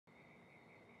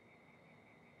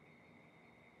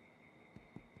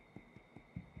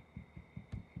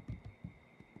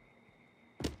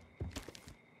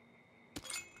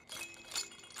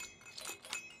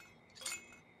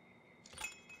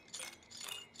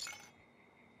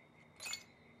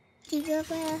Jingle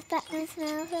bells, Batman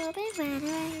smells, Robin ran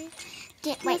away.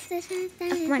 Wait,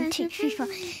 1, 2, 3, 4.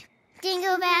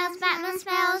 Jingle bells, Batman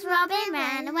smells, Robin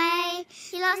ran away.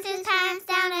 He lost his pants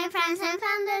down in France and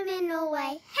found them in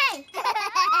Norway. Hey!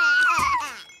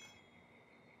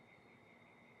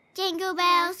 Jingle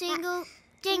bells, jingle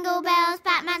bells,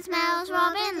 Batman smells,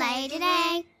 Robin laid an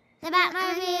egg. The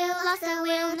Batmobile lost the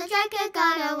wheel, the Joker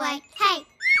got away. Hey!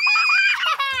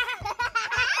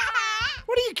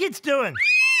 What are you kids doing?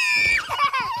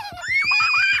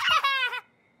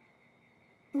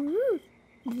 Ooh,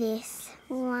 this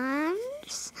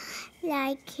one's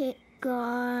like it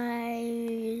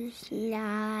goes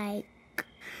like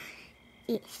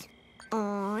it's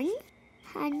on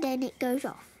and then it goes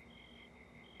off.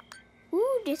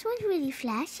 Ooh, this one's really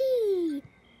flashy.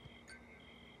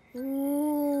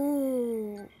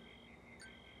 Ooh.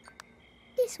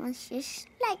 This one's just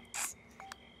lights.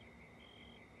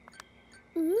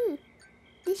 Ooh,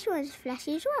 this one's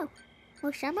flashy as well.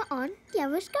 Well, some are on, the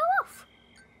others go off.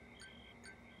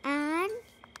 And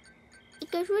it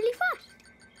goes really fast.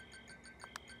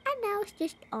 And now it's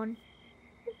just on.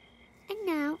 And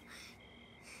now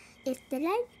it's the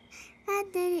light.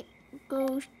 And then it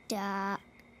goes dark.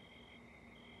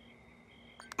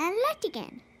 And light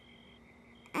again.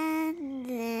 And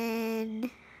then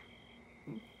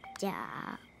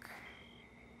dark.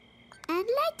 And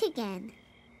light again.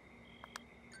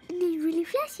 And it's really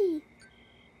flashy.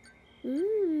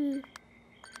 Ooh.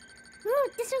 Ooh,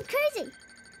 this one's crazy.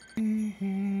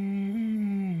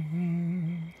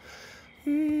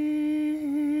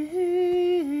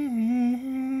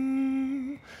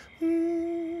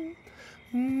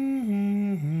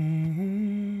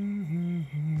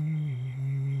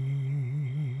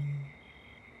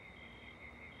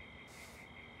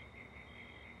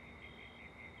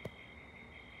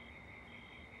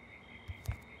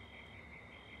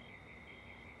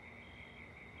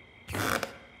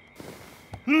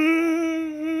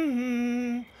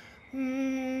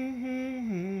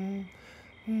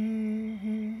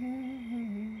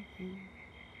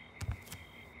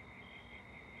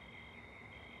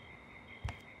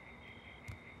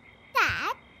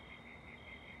 Dad?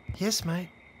 Yes, mate.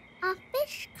 Are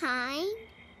fish kind?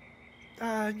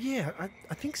 Yeah,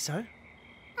 I think so.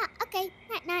 Oh, okay.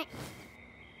 Night-night.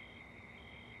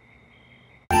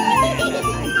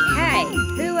 Hey,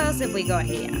 who else have we got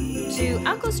here? To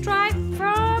Uncle Stripe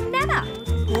from Nana.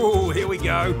 Oh, here we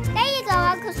go. There you go,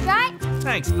 Uncle Stripe.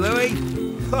 Thanks, Bluey.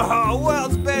 Oh,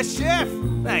 world's best chef.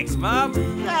 Thanks, Mum.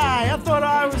 Hey, I thought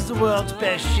I was the world's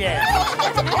best chef.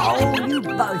 Oh, you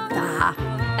both are.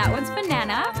 That one's for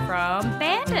Nana from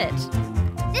Bandit.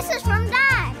 This is from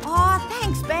Dad. Oh,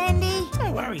 thanks, Bandy.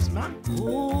 No worries, Mum.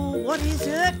 Oh, what is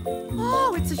it?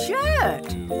 Oh, it's a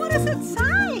shirt. What does it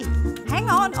say? Hang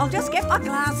on, I'll just get my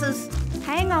glasses.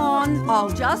 Hang on, I'll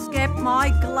just get my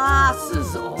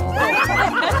glasses on.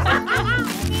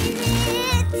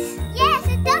 Yes,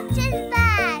 a doctor's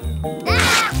bag.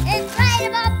 Ah,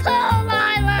 inflatable pool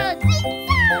island.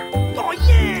 Pizza. Oh,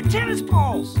 yeah, tennis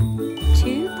balls.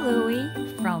 To Bluey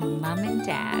from Mum and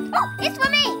Dad. Oh, it's for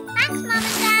me. Thanks, Mum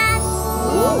and Dad.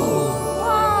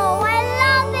 Whoa, I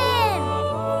love him.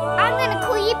 I'm going to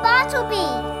call you Bartleby.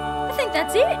 I think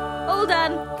that's it. All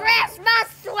done. Christmas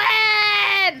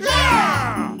swim!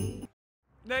 Yeah!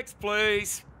 Next,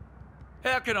 please.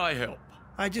 How can I help?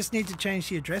 I just need to change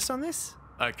the address on this.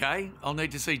 Okay, I'll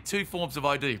need to see 2 forms of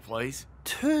ID, please.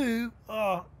 2?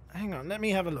 Oh, hang on, let me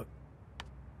have a look.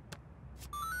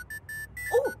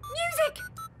 Oh, music!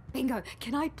 Bingo,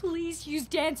 can I please use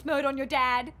dance mode on your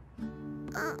dad?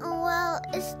 Well,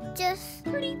 it's just...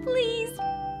 Pretty please.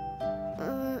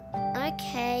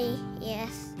 Okay,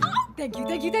 yes. Oh, thank you,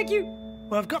 thank you, thank you.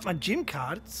 Well, I've got my gym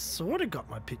card. It's sort of got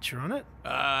my picture on it.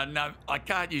 No, I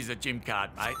can't use a gym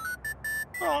card, mate.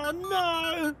 Oh,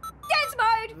 no! Dance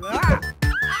mode!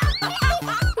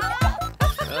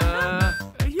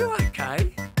 Are you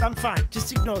okay? I'm fine.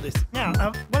 Just ignore this.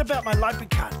 Now, what about my library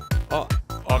card? Oh,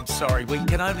 I'm sorry, we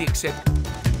can only accept...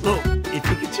 Look, if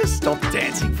you could just stop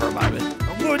dancing for a moment.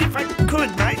 I would if I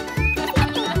could, mate.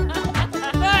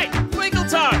 Hey, wiggle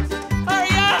toes!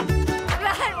 Hurry up!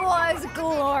 That was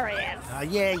glorious.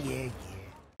 Yeah.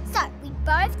 So, we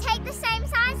both take the same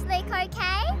size lick,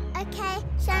 okay? Okay,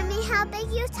 show me how big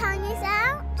your tongue is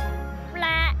out.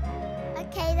 Flat.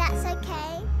 Okay, that's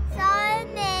okay. Show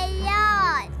me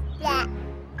yours. Flat.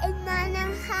 Is mine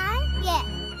high? Yeah.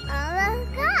 Oh,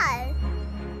 God.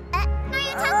 No,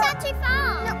 your tongue's out too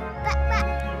far. No,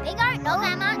 back. Bigger, not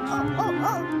that much. Oh.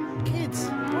 Kids,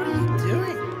 what are you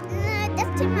doing? No,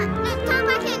 that's too much. No, tongue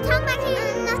back in.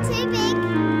 Not too big.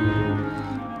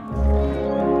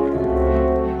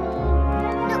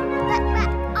 No, back.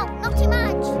 Oh, no,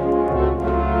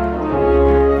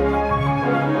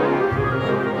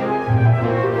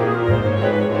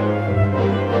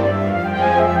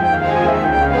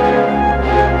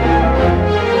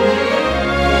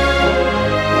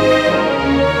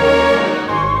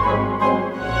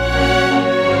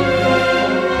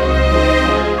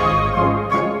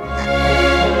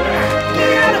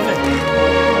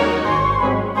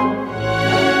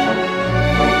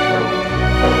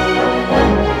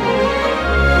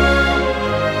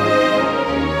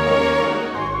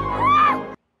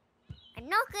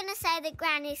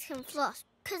 floss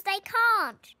because they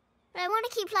can't. But I want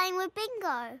to keep playing with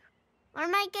Bingo. What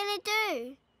am I going to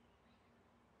do?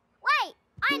 Wait,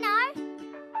 I know.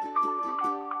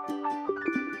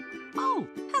 Oh,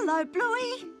 hello,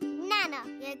 Bluey. Nana,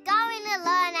 you're going to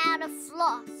learn how to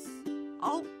floss.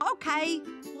 Oh, OK.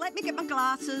 Let me get my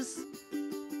glasses.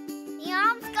 The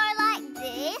arms go like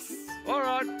this. All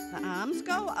right. The arms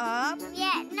go up.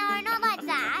 Yeah, no, not like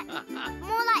that.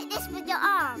 More like this with your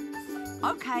arms.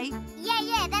 OK.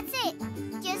 Yeah, that's it.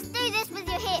 Just do this with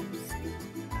your hips.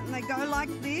 And they go like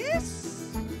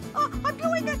this. Oh, I'm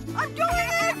doing it! I'm doing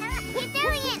it! You're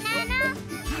doing it, Nana.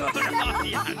 You did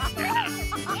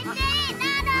it,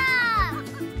 Nana.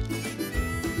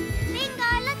 Bingo,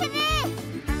 look at this.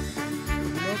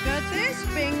 Look at this,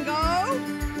 Bingo.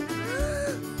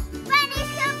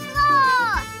 Granny's can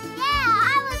floss. Yeah,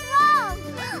 I was wrong.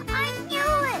 I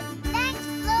knew it. Thanks,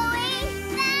 Bluey.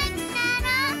 Thanks,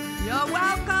 Nana. You're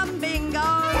welcome, Bingo.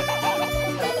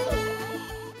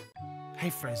 Hey,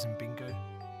 Frozen Bingo.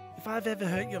 If I've ever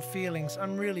hurt your feelings,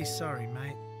 I'm really sorry,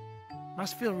 mate.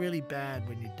 Must feel really bad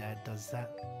when your dad does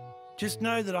that. Just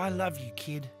know that I love you,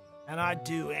 kid, and I'd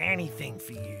do anything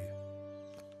for you.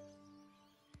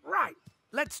 Right,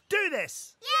 let's do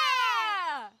this!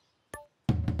 Yeah!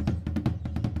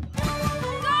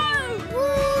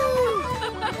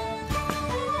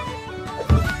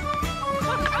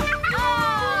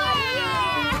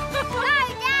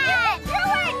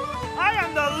 I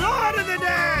am the Lord of the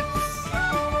Dance!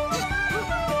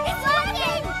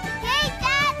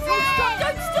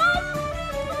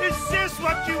 Is this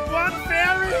what you want,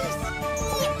 fairies?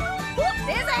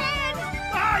 There's a hand.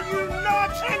 Are you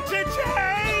not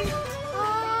entertained?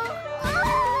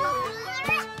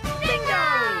 Bingo!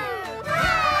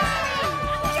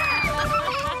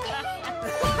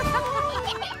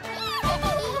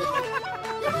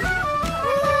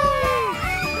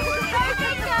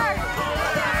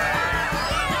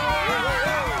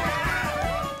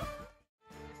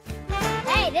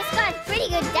 Hey, this guy's a pretty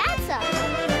good dancer.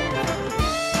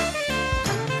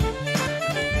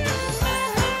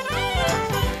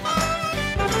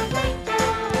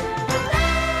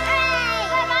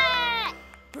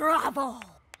 Bravo!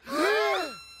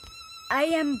 I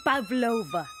am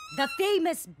Pavlova, the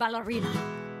famous ballerina.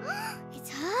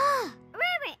 It's her.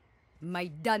 Rabbit. My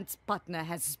dance partner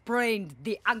has sprained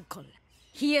the ankle.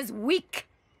 He is weak.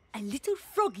 A little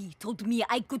froggy told me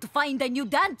I could find a new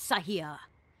dancer here.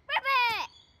 Rabbit.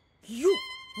 You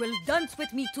will dance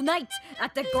with me tonight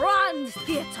at the Grand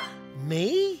Theatre.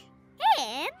 Me?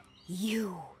 Him.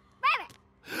 You.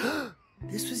 Rabbit.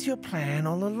 This was your plan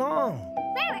all along.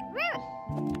 Rabbit. Rabbit.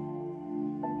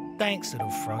 Thanks, little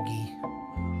froggy.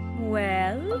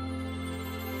 Well?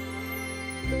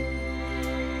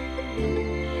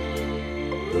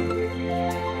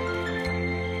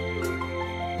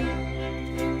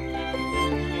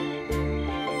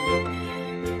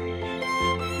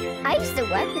 I used to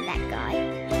work with that guy.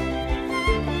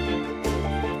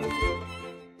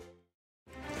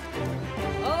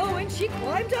 Oh, and she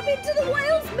climbed up into the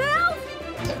whale's mouth.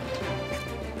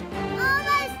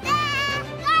 Almost there.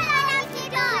 Go, Ludo,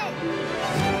 go.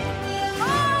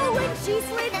 Oh, and she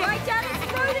slid right down its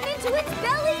throat and into its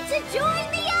belly to join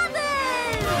the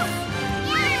others.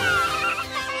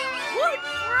 What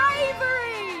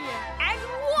bravery! And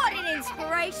what an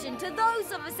inspiration to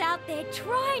those of us out there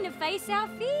trying to face our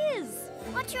fears.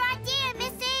 What's your idea,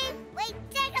 Missy? We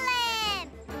tickle him.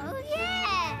 Oh,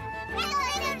 yeah. Tickle,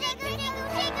 tickle, tickle, tickle,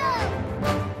 tickle.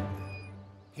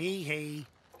 Hee hee.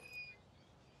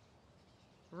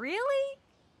 Really?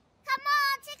 Come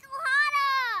on, tickle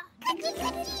harder.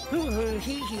 Hoo hoo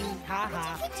hee hee ha ha.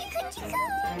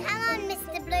 Come on,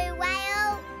 Mr. Blue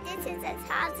Whale. This is as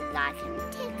hard as I can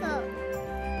tickle.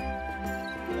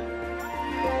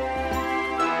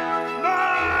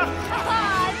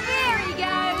 Ah, there he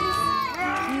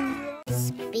goes.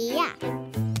 Spear.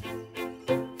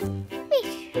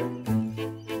 Fish.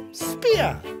 Spear.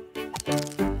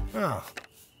 Oh.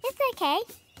 It's okay.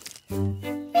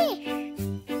 Fish.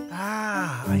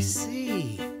 Ah, I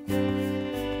see.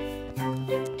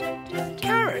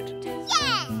 Carrot.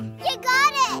 Yeah, you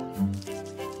got it.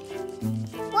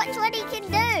 Watch what he can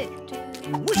do.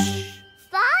 Whoosh.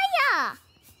 Fire.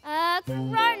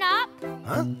 Grown up.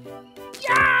 Huh?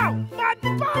 Yow! My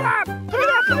bottom! Put it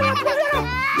up, put it up, put it up!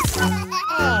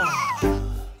 Oh.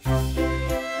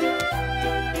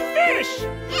 Fish!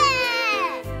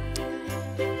 Yeah.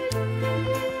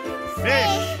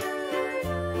 Fish.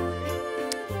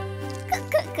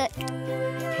 Cook.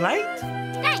 Plate?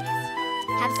 Thanks.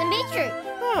 Have some beetroot.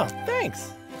 Oh, thanks.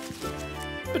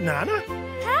 Banana?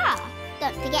 Ha.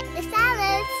 Don't forget the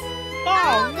salads.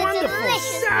 Oh, the wonderful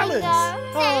delicious salads. Bingo.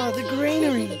 Oh, Thank the you.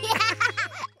 greenery.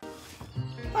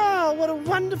 Oh, what a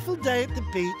wonderful day at the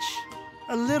beach.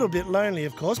 A little bit lonely,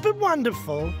 of course, but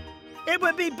wonderful. It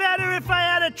would be better if I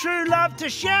had a true love to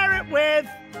share it with.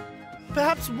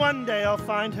 Perhaps one day I'll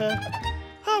find her.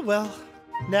 Oh, well,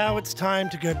 now it's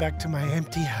time to go back to my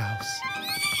empty house.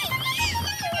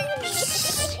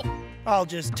 I'll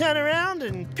just turn around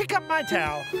and pick up my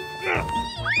towel.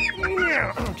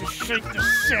 I'll just shake the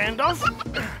sand off.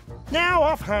 Now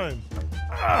off home.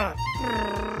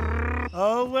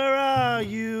 Oh, where are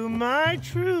you, my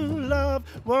true love?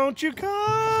 Won't you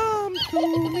come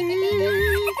to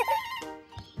me?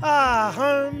 Ah,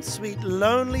 home, sweet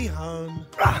lonely home.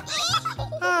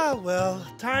 Ah, well,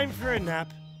 time for a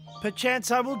nap.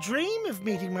 Perchance I will dream of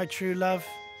meeting my true love.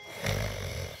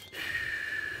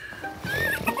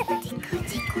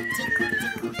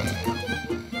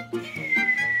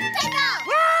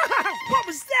 What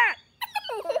was that?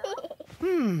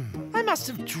 I must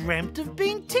have dreamt of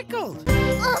being tickled.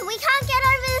 Oh, we can't get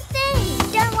over the thing.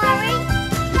 Don't worry.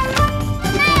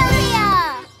 Snail here.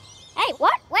 Hey,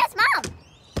 what? Where's Mum?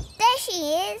 There she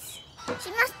is. She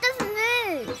must have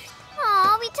moved.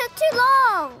 Oh, we took too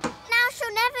long. Now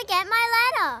she'll never get my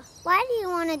letter. Why do you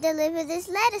want to deliver this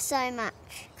letter so much?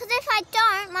 Because if I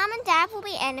don't, Mum and Dad will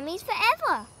be enemies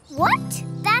forever. What?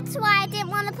 That's why I didn't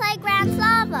want to play Ground's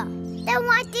Lava. Then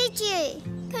why did you?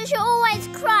 Because you always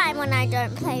cry when I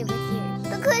don't play with you.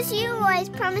 Because you always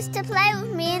promise to play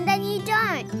with me and then you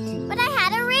don't. But I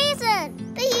had a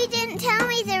reason. But you didn't tell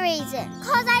me the reason.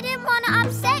 Because I didn't want to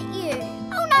upset you.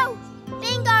 Oh no!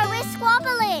 Bingo, we're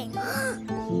squabbling.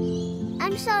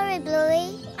 I'm sorry,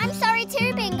 Bluey. I'm sorry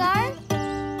too, Bingo.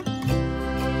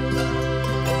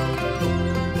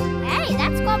 Hey,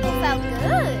 that squabble felt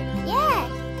good. Yeah,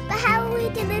 but how will we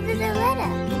deliver the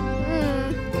letter?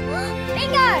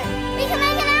 Bingo! We can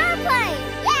make an aeroplane!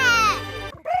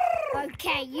 Yeah!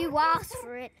 Okay, you asked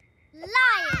for it.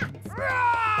 Lions!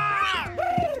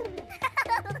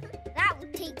 That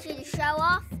will teach you to show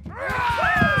off. Don't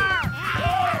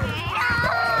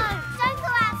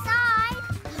go outside.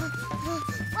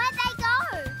 Where'd they go?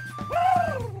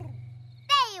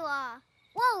 There you are.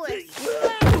 Walrus.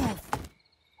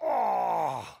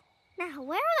 Oh. Now,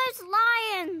 where are those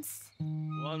lions?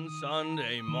 One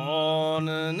Sunday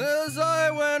morning as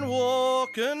I went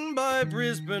walking by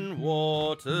Brisbane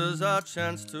waters, I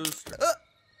chanced to...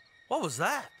 what was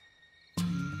that?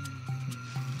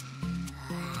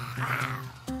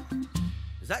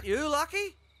 Is that you,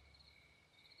 Lucky?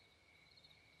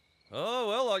 Oh,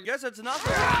 well, I guess it's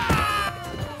nothing.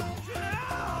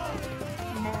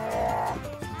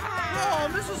 Oh,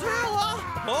 Mrs. Hiller!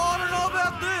 Oh, I don't know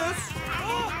about this.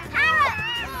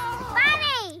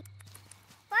 Bunny!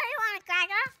 What do you want,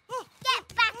 Gregor? Get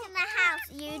back in the house,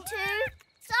 you two.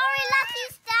 Sorry,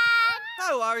 Lucky's Dad. No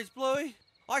worries, Bluey.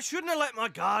 I shouldn't have let my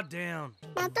guard down.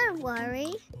 Now, don't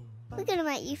worry. We're going to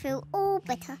make you feel all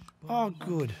better. Oh,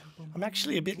 good. I'm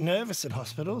actually a bit nervous at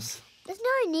hospitals. There's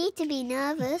no need to be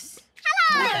nervous.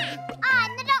 Hello!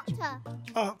 I'm the doctor.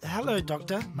 Oh, hello,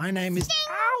 Doctor. My name is...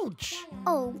 Ouch!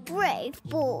 Oh, brave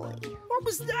boy. What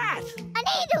was that? A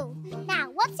needle. Now,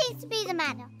 what seems to be the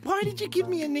matter? Why did you give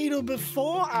me a needle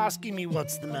before asking me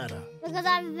what's the matter? Because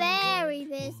I'm very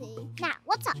busy. Now,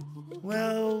 what's up?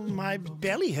 Well, my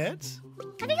belly hurts.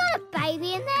 Have you got a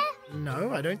baby in there?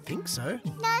 No, I don't think so.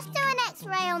 Nurse, do an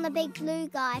X-ray on the big blue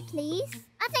guy, please.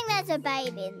 I think there's a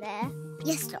baby in there.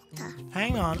 Yes, Doctor.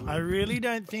 Hang on, I really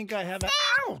don't think I have a...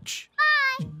 Ouch!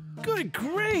 Bye. Good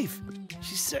grief!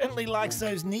 She certainly likes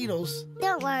those needles.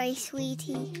 Don't worry,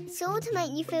 sweetie. It's all to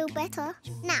make you feel better.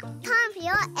 Now, time for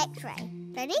your X-ray.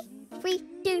 Ready? 3,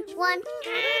 2, 1.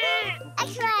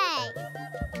 X-ray!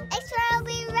 X-ray will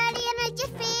be ready in a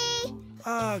jiffy.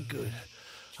 Ah, good.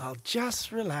 I'll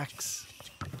just relax.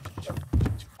 I'm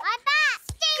back!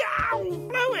 Ow!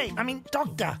 Bluey! I mean,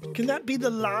 Doctor, can that be the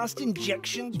last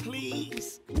injection,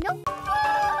 please? Nope.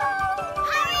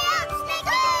 Hurry up,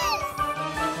 Snickers!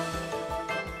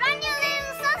 Run, your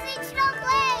little sausage dog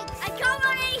legs! I can't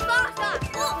run any faster!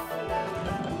 Oof.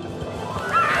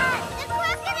 Ah! The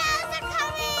crocodiles are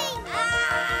coming! Ah!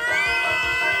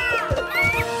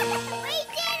 We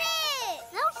did it!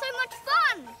 That was so much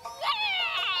fun!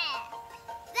 Yeah!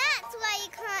 That's why you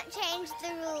can't change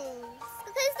the rules.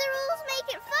 Because the rules make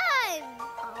it fun.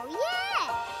 Oh, yeah!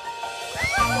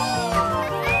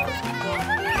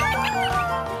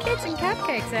 Kids and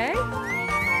cupcakes, eh?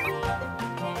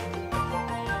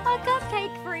 A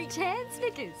cupcake for each hand,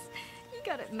 Snickers. You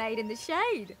got it made in the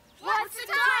shade. What's the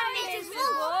time, Mrs.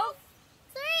 Wolf?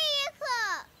 3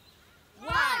 o'clock.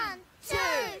 1, 2,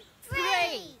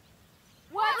 3.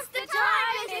 What's the time?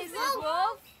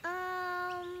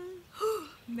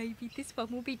 Maybe this one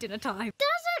will be dinner time.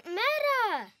 Doesn't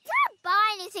matter. Can't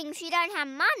buy anything if you don't have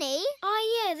money.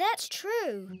 Oh, yeah, that's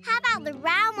true. How about the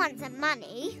round ones are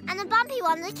money and the bumpy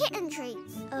ones are kitten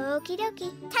treats? Okie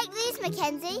dokie. Take these,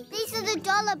 Mackenzie. These are the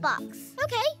dollar bucks.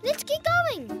 Okay, let's get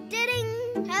going.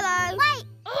 Ding. Hello. Wait.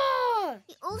 Oh!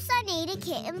 You also need a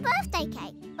kitten birthday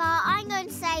cake. But I'm going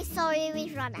to say sorry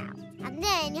we've run out. And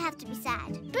then you have to be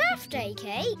sad. Birthday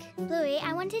cake? Bluey,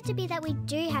 I want it to be that we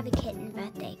do have a kitten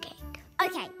birthday cake.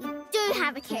 Okay, you do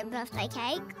have a kitten birthday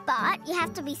cake, but you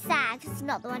have to be sad because it's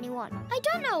not the one you want. I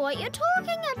don't know what you're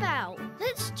talking about.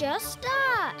 Let's just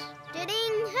start. Ding.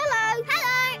 Hello.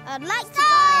 Hello. I'd like to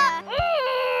buy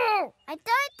a... I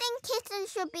don't think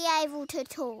kittens should be able to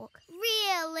talk.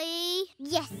 Really?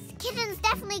 Yes, kittens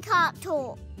definitely can't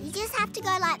talk. You just have to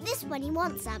go like this when you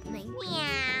want something.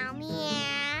 Meow,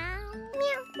 meow.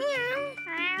 Meow, meow.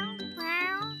 Meow,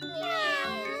 meow.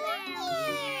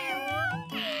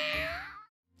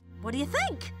 What do you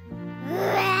think?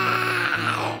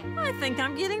 I think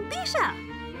I'm getting better.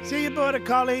 See you, border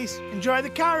collies. Enjoy the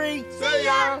curry. See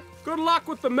ya! Good luck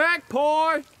with the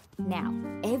magpie! Now,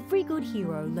 every good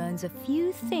hero learns a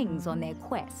few things on their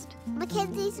quest.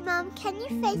 Mackenzie's mum, can you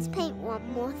face paint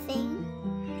one more thing?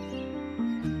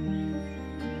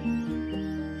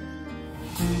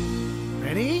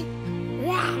 Ready?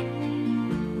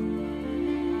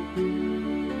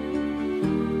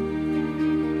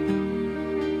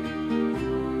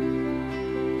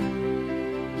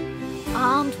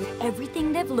 Armed with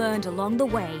everything they've learned along the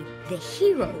way, the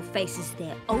hero faces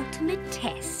their ultimate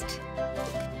test.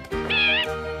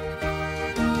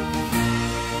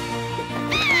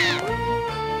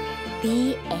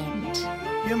 The end.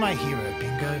 You're my hero,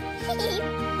 Bingo.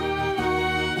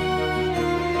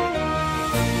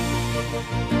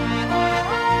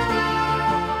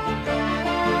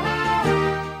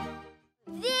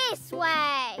 This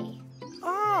way.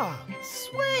 Ah,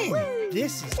 swing.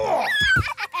 This is...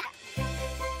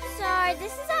 So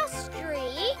this is our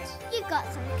street. You've got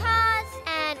some cars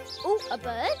and a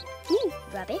bird.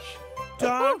 Rubbish.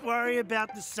 Don't worry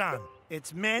about the sun.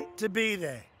 It's meant to be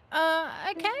there.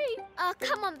 Okay. Oh,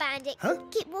 come on, Bandit. Huh?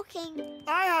 Keep walking.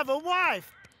 I have a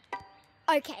wife.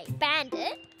 Okay,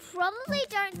 Bandit. Probably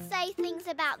don't say things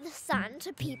about the sun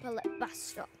to people at bus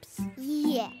stops.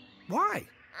 Yeah. Why?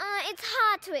 It's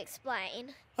hard to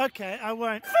explain. Okay, I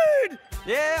won't. Food!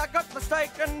 Yeah, I got my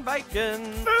steak and bacon.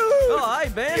 Food! Oh, hey,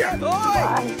 Ben. Oi!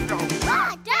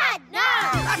 Oh, Dad, no!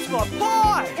 That's my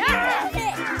pie! That's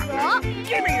it. What?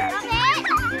 Give me that!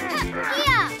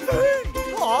 Here. Food!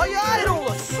 Oh, you ate all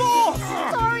the sauce!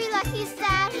 Sorry, Lucky's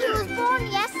dad. He was born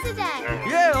yesterday.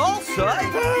 Yeah, I'll say.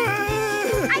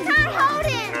 I can't hold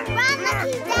him. Run,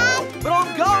 Lucky's dad. But I'm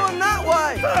going that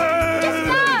way. Just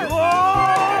go.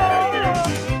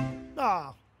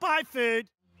 Oh, bye, food.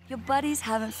 Your buddies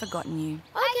haven't forgotten you.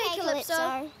 Okay,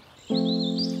 Calypso.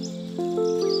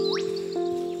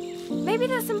 Maybe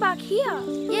there's some back here.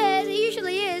 Yeah, there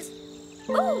usually is.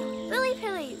 Ooh, lily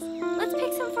pillies. Let's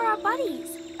pick some for our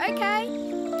buddies. Okay.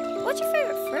 What's your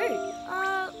favourite fruit?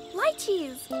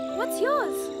 Lychees. What's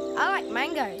yours? I like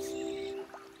mangoes.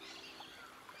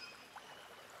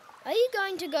 Are you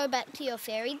going to go back to your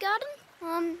fairy garden?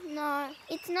 No.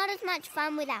 It's not as much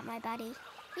fun without my buddy.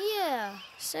 Yeah,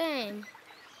 same.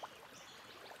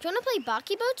 Do you want to play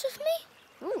barky boats with me?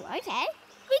 Ooh, okay.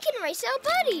 We can race our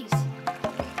buddies.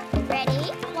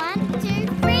 Ready? 1, 2,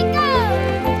 3, go!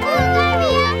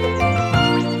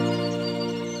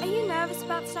 Are you nervous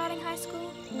about starting high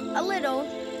school? A little.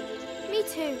 Me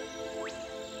too.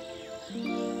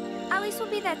 At least we'll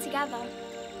be there together.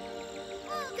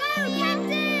 Go,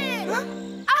 Captain!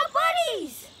 Our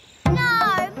buddies!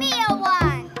 No, Mia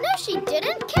won. No, she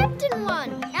didn't. Captain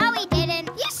won. No, he didn't.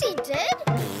 Yes, he did.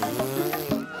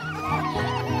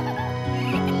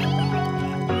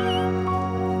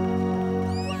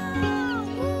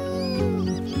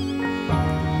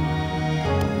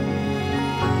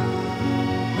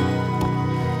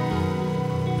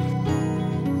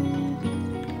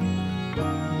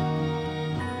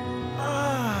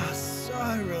 Ah, so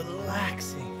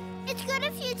relaxing. It's good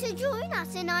of you to join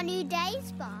us in our new day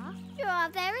spa. You're our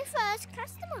very first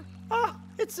customer. Oh,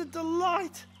 it's a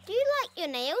delight. Do you like your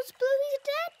nails, Bluey,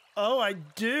 Dad? Oh, I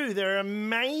do. They're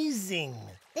amazing.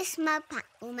 This mud pack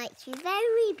will make you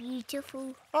very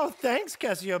beautiful. Oh, thanks,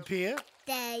 Cassiopeia.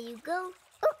 There you go.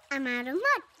 Oh, I'm out of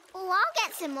mud. Oh, I'll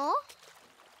get some more.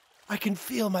 I can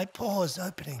feel my pores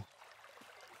opening.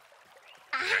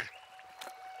 Aha!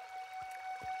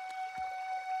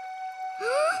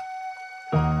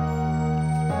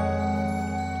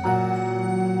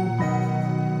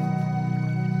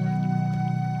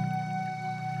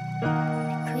 The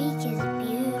creek is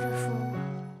beautiful.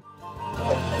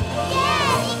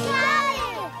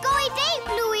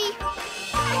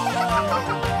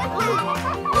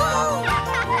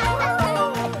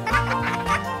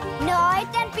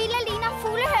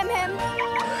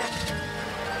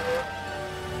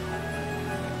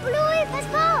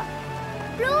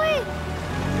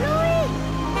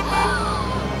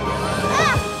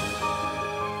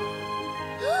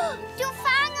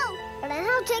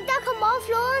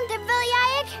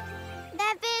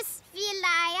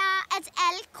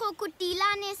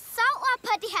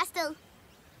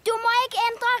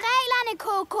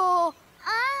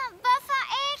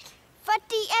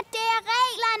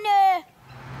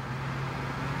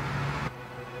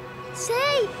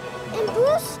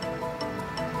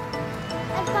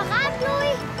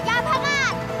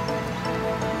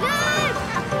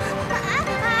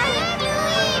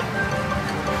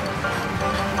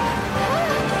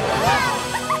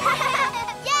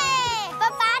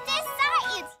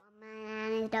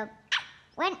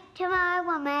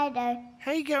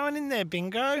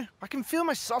 Bingo. I can feel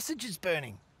my sausages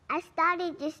burning. I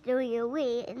started just doing a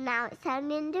wee and now it's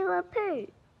turned into a poo.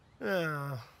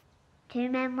 Oh. Two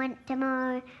men went to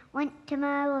mow a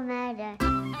meadow.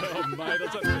 Oh, mate,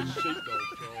 that's only a sheepdog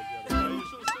trial the other day. You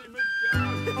should have seen me go.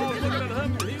 Oh, looking at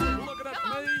him, he was looking at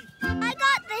me. I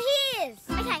got the hairs.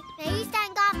 Okay, now you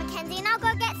stand guard, Mackenzie, and I'll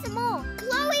go get some more.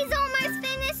 Chloe's almost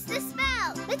finished the spell.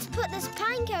 Let's put this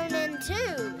pine cone in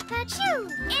too. Achoo!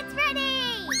 It's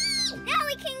ready! Now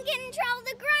we can control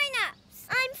the grown-ups.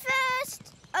 I'm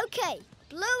first. Okay,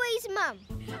 Bluey's mum.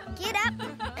 Get up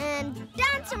and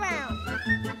dance around.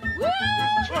 No,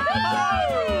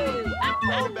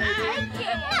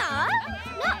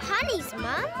 not Honey's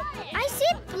mum. I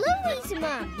said Bluey's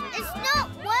mum. It's not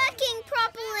working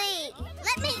properly.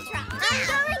 Let me try. I'm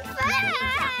going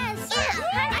first.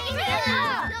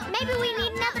 Maybe we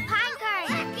need another pine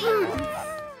cone.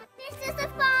 This is the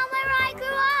farm where I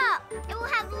grew up. It will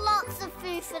have lots of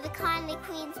food for the kindly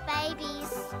queen's babies.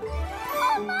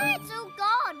 Oh my, it's all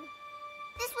gone.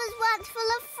 This was once full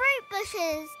of fruit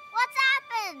bushes. What's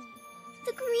happened?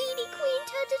 The greedy queen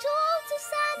turned it all to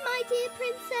sand, my dear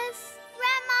princess.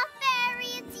 Grandma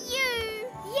Fairy, it's you.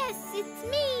 Yes, it's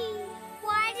me.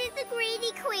 Why did the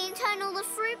greedy queen turn all the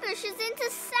fruit bushes into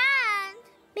sand?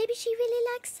 Maybe she really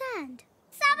likes sand.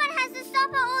 Someone has to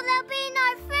stop her or there'll be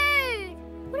no food.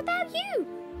 What about you?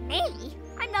 Me?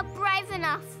 I'm not brave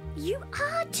enough. You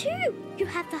are too. You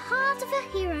have the heart of a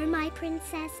hero, my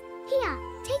princess. Here,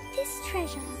 take this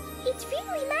treasure. It's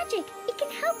really magic. It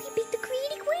can help you beat the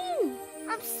greedy queen.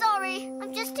 I'm sorry.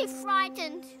 I'm just too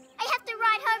frightened. I have to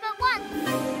ride home at once.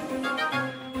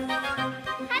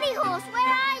 Honey Horse, where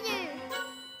are you?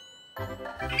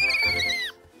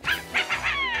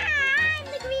 I'm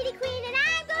the greedy queen and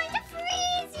I'm going to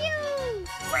freeze you!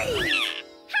 Freeze!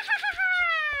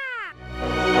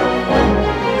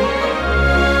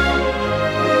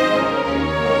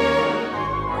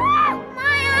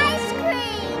 My ice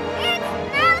cream! It's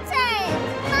melted!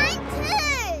 Mine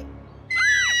too!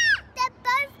 They're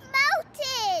both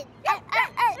melted!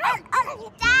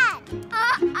 Dad!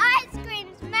 Our ice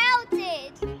cream's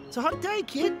melted! It's a hot day,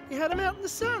 kid. You had them out in the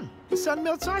sun. The sun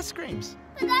melts ice creams.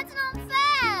 But that's not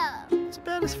fair! It's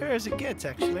about as fair as it gets,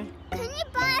 actually. Can you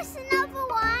buy us another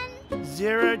one?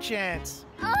 Zero chance.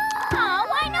 Oh,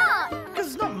 why not? Because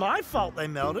it's not my fault they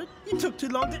melted. You took too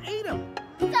long to eat them.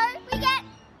 So we get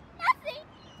nothing.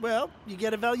 Well, you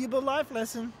get a valuable life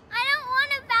lesson. I don't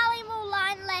want a valuable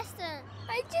line lesson.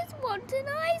 I just want an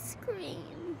ice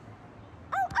cream.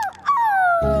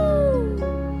 Oh!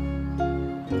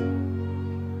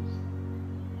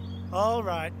 All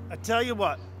right, I tell you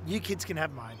what, you kids can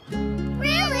have mine.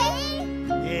 Really?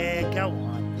 Yeah, go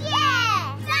on.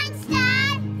 Yeah! Thanks,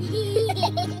 Dad!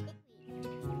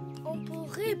 On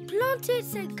pourrait planter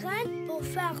ces graines pour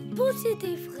faire pousser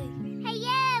des fruits. Hey,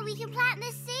 yeah, we can plant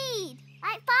this seed,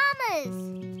 like farmers.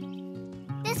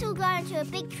 This will grow into a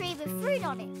big tree with fruit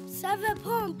on it. Ça va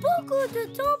prendre beaucoup de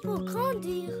temps pour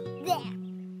grandir. There.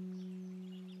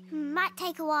 Might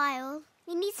take a while.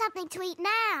 We need something to eat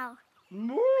now.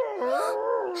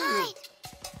 Hide!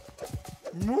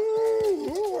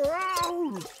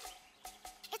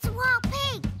 It's a wild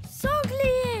pig!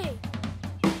 Sanglier!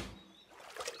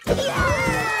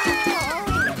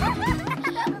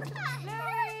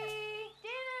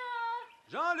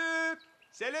 Jean-Luc,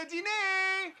 c'est le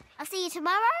dîner! I'll see you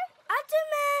tomorrow. À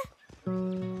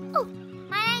demain! Oh,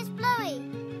 my name's Bluey.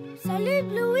 Salut,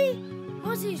 Bluey!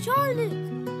 Moi, c'est Jean-Luc.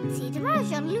 See you tomorrow,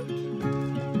 Jean-Luc.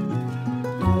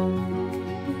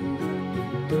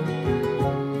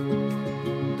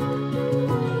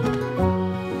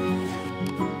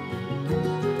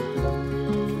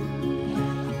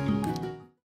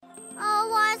 Oh,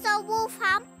 why is our wolf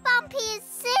hound Bumpy is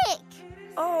sick?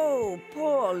 Oh,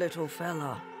 poor little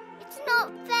fella. It's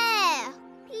not fair.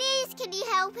 Please, can you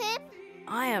help him?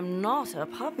 I am not a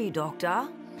puppy doctor.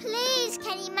 Please,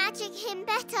 can you magic him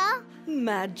better?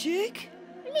 Magic?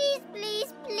 Please,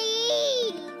 please,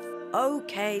 please.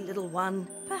 Okay, little one.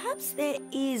 Perhaps there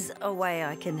is a way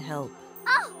I can help.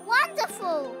 Oh,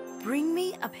 wonderful. Bring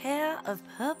me a pair of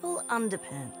purple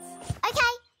underpants.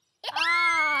 Okay.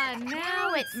 Ah,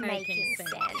 now it's making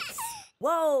sense.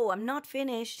 Whoa, I'm not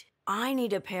finished. I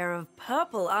need a pair of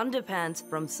purple underpants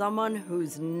from someone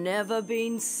who's never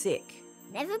been sick.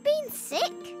 Never been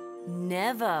sick?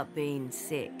 Never been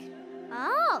sick.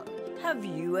 Oh. Have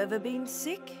you ever been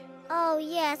sick? Oh,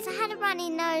 yes. I had a runny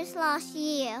nose last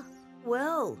year.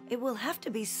 Well, it will have to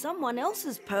be someone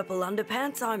else's purple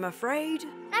underpants, I'm afraid.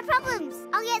 No problems.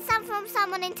 I'll get some from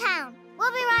someone in town.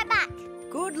 We'll be right back.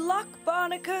 Good luck,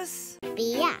 Barnacus.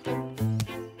 Spear.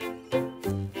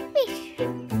 Whoosh.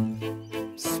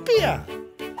 Spear!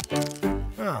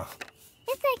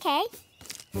 okay.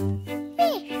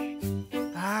 Fish.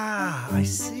 Ah, I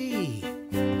see.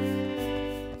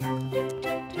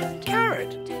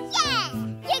 Carrot. Yeah,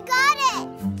 you got it.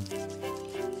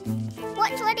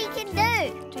 Watch what he can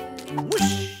do.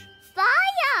 Whoosh.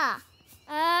 Fire.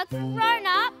 Grown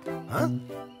up. Huh?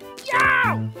 Yow!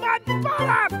 My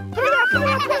bottom! Put it up, put it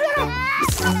up, put it up!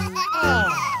 Oh.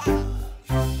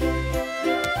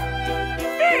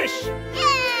 Fish!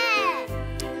 Yeah.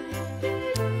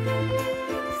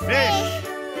 Fish.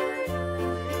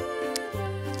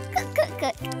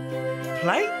 Cook.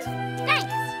 Plate?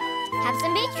 Thanks. Have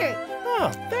some beetroot. Oh,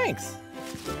 thanks.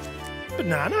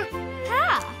 Banana?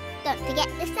 Ah, don't forget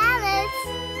the salads.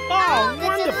 Oh, the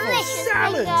wonderful delicious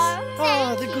salads! Bingo.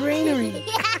 Oh, the greenery.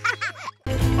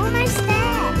 Almost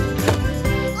there.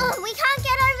 Oh, we can't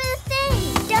get over the thing.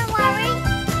 Don't worry.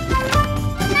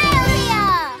 Nail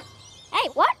here. Hey,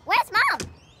 what? Where's Mum?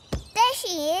 There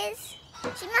she is.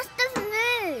 She must have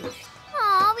moved.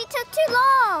 Oh, we took too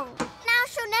long. Now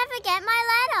she'll never get my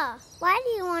letter. Why do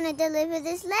you want to deliver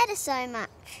this letter so much?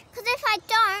 Because if I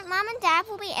don't, Mum and Dad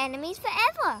will be enemies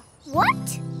forever.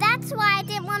 What? That's why I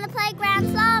didn't want to play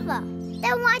Ground Lava.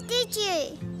 Then why did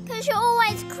you? Because you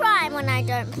always cry when I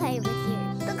don't play with you.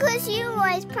 Because you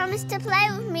always promise to play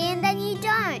with me and then you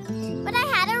don't. But I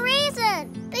had a reason.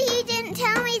 But you didn't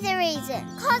tell me the reason.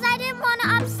 Because I didn't want to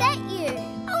upset you.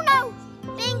 Oh no!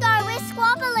 Bingo, we're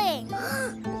squabbling.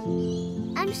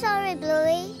 I'm sorry,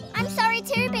 Bluey. I'm sorry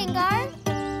too, Bingo.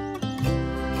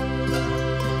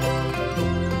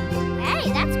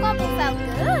 Hey, that squabble felt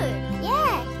good.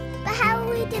 Yeah, but how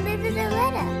will we deliver the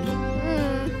letter?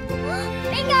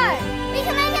 Bingo! We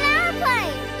can make an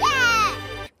aeroplane! Yeah!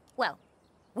 Well,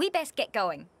 we best get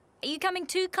going. Are you coming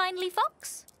too, kindly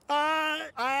fox? I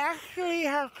actually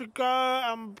have to go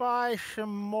and buy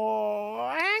some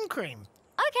more hand cream.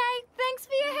 Okay, thanks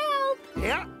for your help.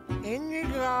 Yeah, in you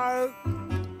go.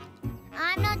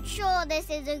 I'm not sure this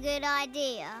is a good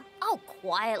idea. Oh,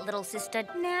 quiet, little sister.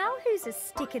 Now who's a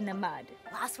stick in the mud?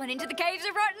 Last one into the caves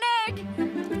of rotten egg.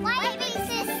 Wait, big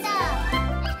sister!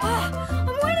 Oh,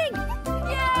 I'm winning!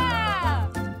 Yeah!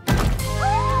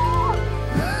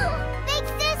 Big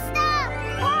sister!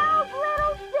 Help,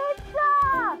 little sister!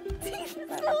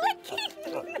 Let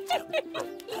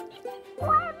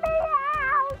me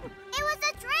out! It was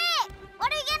a trick! What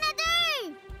are you gonna do?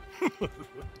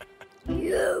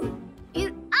 You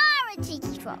are a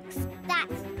cheeky fox.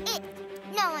 That's it.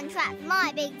 No one trapped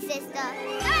my big sister.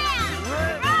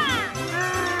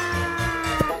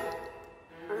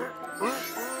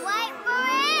 Wait for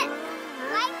it!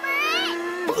 Wait for it!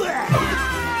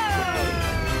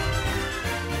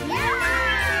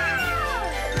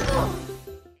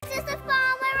 This is the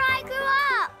farm where I grew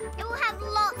up. It will have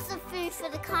lots of food for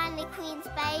the kindly queen's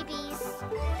babies.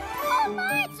 Oh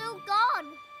my, it's all gone.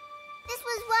 This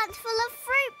was once full of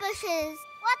fruit bushes.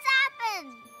 What's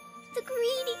happened? The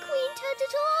greedy queen turned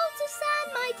it all to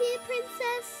sand, my dear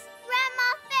princess. Grandma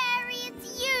Fairy, it's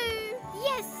you.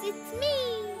 Yes, it's me.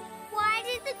 Why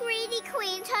did the greedy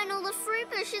queen turn all the fruit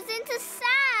bushes into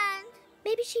sand?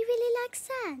 Maybe she really likes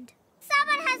sand.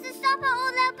 Someone has to stop her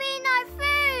or there'll be no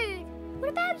food. What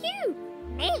about you?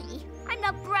 Me? I'm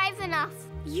not brave enough.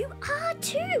 You are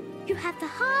too. You have the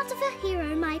heart of a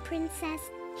hero, my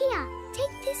princess. Here,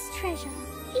 take this treasure.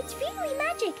 It's really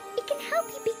magic. It can help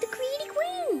you beat the greedy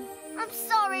queen. I'm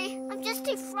sorry. I'm just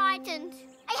too frightened.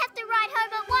 I have to ride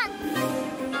home at once.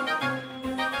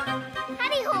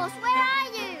 Honey Horse, where are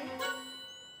you?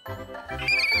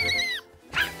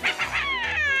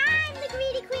 I'm the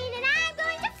greedy queen and I'm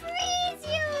going to freeze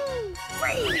you.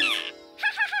 Freeze!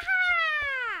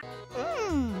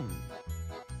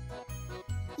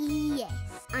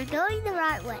 Yes, I'm going the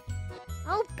right way.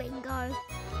 Oh, bingo.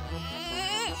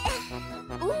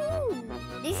 Ooh,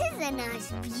 this is a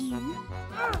nice view.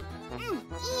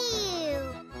 Ew,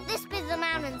 this bit of the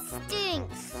mountain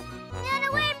stinks.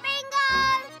 Gonna win, Bingo!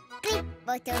 Click,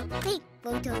 bottle, click,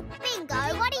 bottle. Bingo,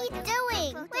 what are you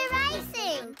doing? We're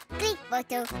racing. Click,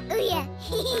 bottle. Oh, yeah.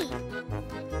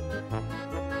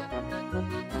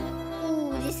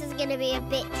 Ooh, this is gonna be a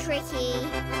bit tricky.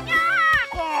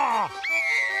 Ah!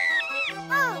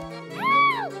 Oh,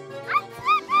 help! I'm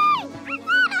slipping!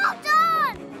 Hold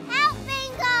on! Help,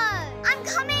 Bingo! I'm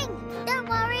coming! Don't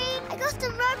worry, I got a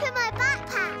rope in my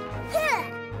backpack. Here,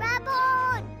 grab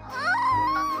on!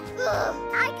 Oh!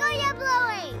 I got you,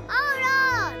 Bluey! Hold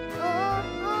on!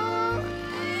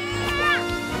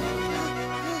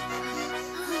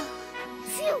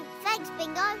 Phew, thanks,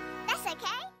 Bingo. That's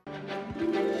okay.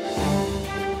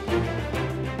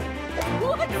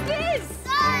 What's this?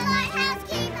 Starlight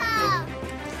Housekeeper!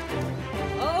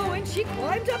 Oh, and she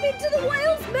climbed up into the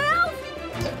whale's mouth?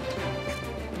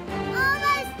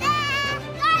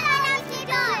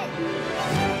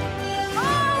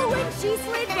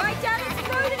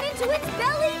 to its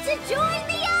belly to join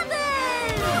the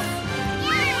others!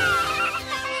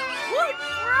 What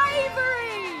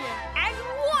bravery! And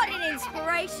what an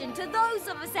inspiration to those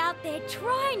of us out there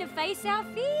trying to face our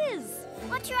fears.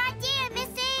 What's your idea,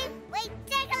 Missy? We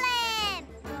tickle him!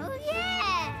 Oh,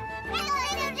 yeah! Tickle,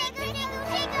 tickle, tickle, tickle,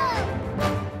 tickle!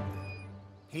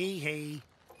 Hee hee.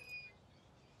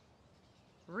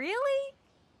 Really?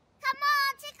 Come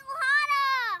on, tickle harder!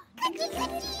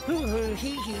 Hoo hoo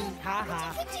hee hee ha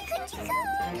ha.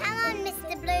 Come on,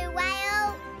 Mr. Blue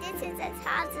Whale. This is as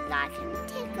hard as I can